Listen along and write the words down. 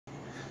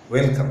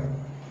Welcome.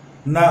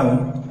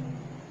 Now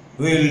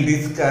we will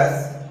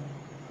discuss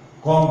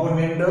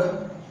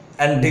componendo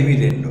and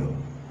dividendo.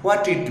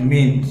 What it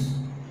means.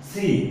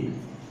 See,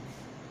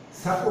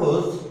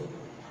 suppose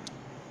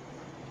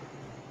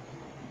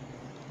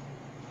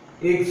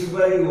x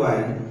by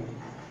y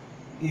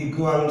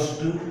equals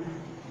to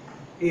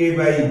a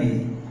by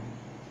b.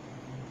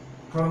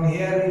 From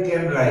here we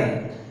can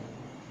write,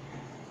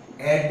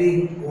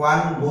 adding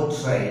 1 both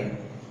sides,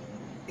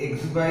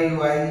 x by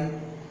y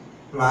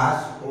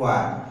plus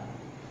 1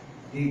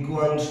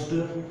 equals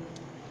to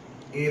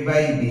a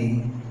by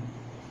b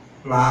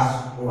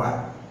plus 1,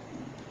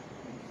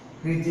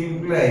 which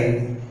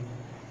implies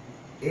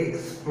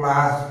x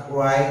plus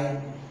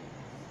y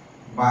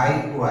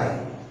by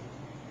y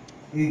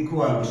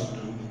equals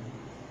to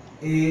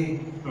a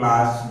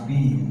plus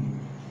b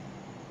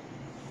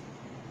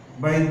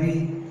by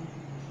b.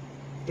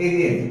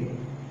 Again,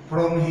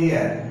 from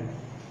here,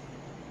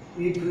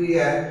 if we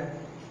are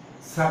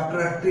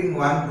subtracting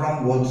 1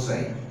 from both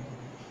sides,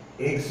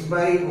 x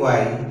by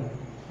y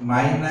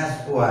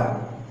minus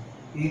 1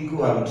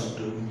 equals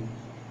to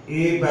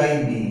a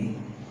by b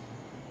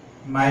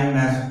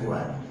minus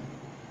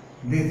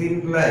 1. This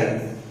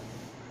implies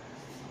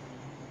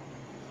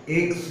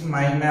x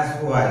minus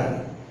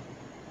y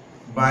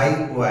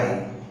by y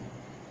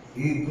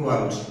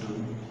equals to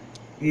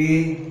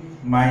a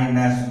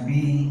minus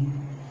b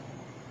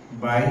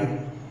by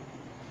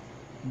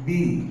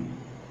b.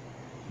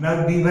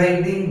 Now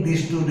dividing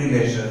these two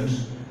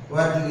relations,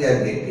 what we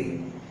are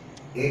getting?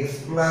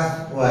 X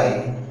plus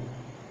y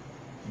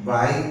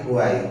by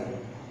y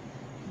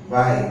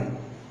by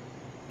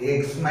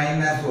x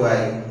minus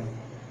y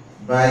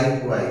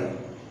by y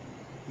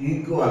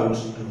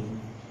equals to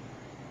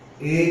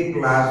a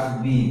plus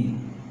b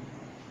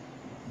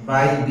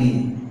by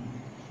b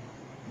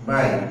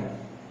by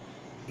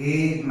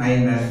a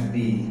minus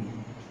b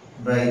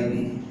by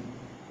b.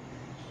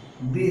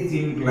 This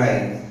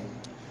implies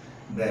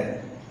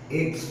that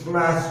x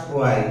plus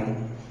y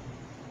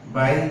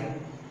by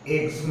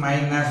x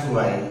minus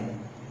y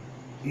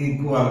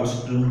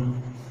equals to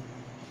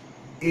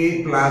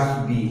a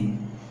plus b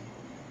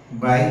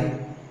by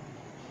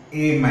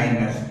a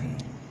minus b.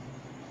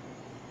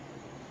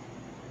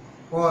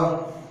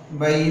 Or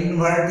by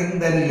inverting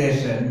the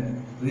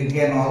relation, we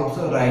can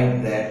also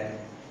write that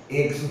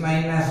x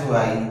minus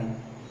y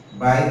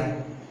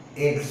by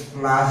x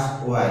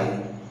plus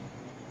y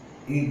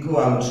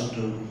equals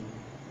to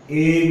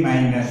a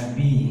minus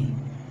b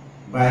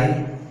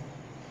by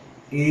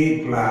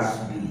a plus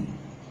b.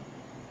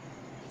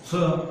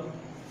 So,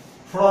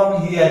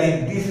 from here,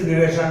 if this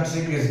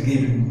relationship is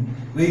given,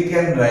 we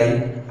can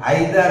write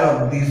either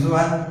of this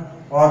one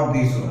or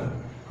this one.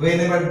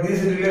 Whenever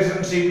this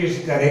relationship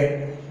is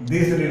correct,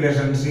 these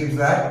relationships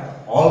are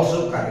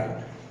also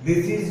correct.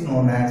 This is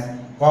known as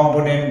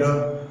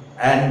componendo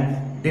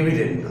and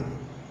dividendo.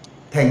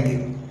 Thank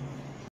you.